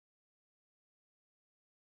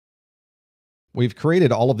We've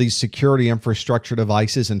created all of these security infrastructure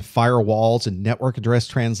devices and firewalls and network address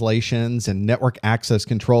translations and network access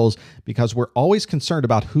controls because we're always concerned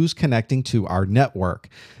about who's connecting to our network.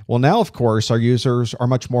 Well, now, of course, our users are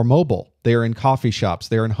much more mobile. They're in coffee shops,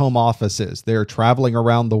 they're in home offices, they're traveling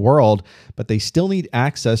around the world, but they still need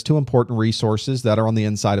access to important resources that are on the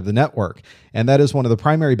inside of the network. And that is one of the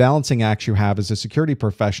primary balancing acts you have as a security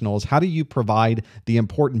professional is how do you provide the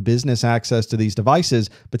important business access to these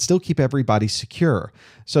devices, but still keep everybody secure.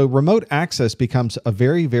 So remote access becomes a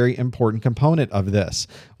very, very important component of this.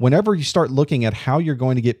 Whenever you start looking at how you're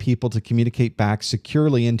going to get people to communicate back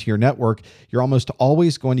securely into your network, you're almost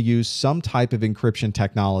always going to use some type of encryption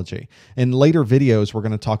technology. In later videos, we're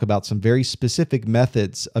going to talk about some very specific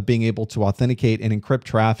methods of being able to authenticate and encrypt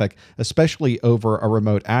traffic, especially over a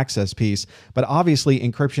remote access piece. But obviously,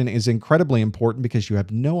 encryption is incredibly important because you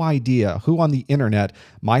have no idea who on the internet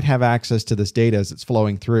might have access to this data as it's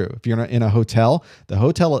flowing through. If you're in a hotel, the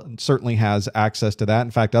hotel certainly has access to that.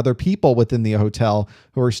 In fact, other people within the hotel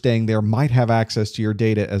who are staying there might have access to your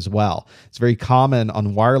data as well. It's very common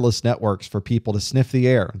on wireless networks for people to sniff the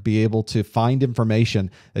air, be able to find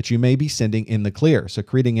information that you may be sending in the clear. So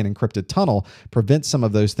creating an encrypted tunnel prevents some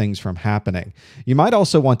of those things from happening. You might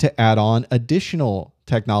also want to add on additional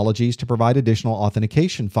technologies to provide additional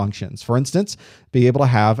authentication functions. For instance, be able to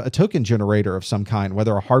have a token generator of some kind,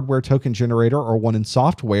 whether a hardware token generator or one in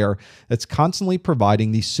software that's constantly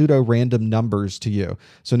providing these pseudo-random numbers to you.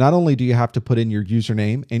 So not only do you have to put in your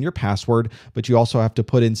username and your password, but you also have to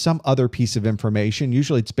put in some other piece of information.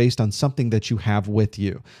 Usually it's based on something that you have with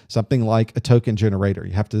you, something like a token generator.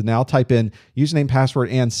 You have to now type in username, password,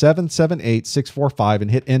 and 778645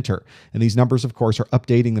 and hit enter. And these numbers, of course, are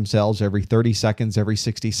updating themselves every 30 seconds, every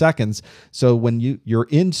 60 seconds. So when your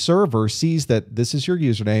end server sees that this is your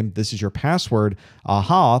username, this is your password,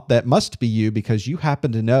 that must be you because you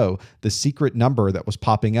happen to know the secret number that was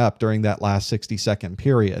popping up during that last 60-second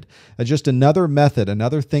period. Just another method,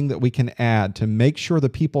 another thing that we can add to make sure the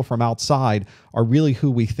people from outside are really who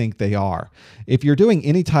we think they are. If you're doing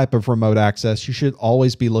any type of remote access, you should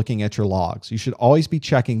always be looking at your logs. You should always be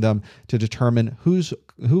checking them to determine who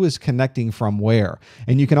is connecting from where.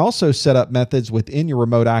 And you can also set up methods within your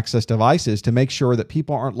remote access devices to make sure that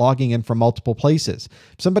people aren't logging in from multiple places.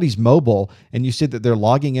 If somebody's mobile and you see that they're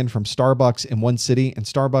logging in from Starbucks in one city and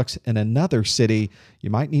Starbucks in another city, you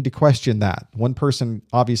might need to question that. One person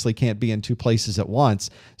obviously can't be in two places at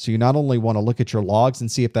once. So you not only want to look at your logs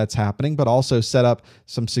and see if that's happening, but also set up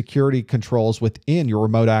some security controls within your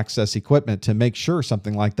remote access equipment to make sure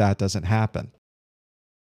something like that doesn't happen.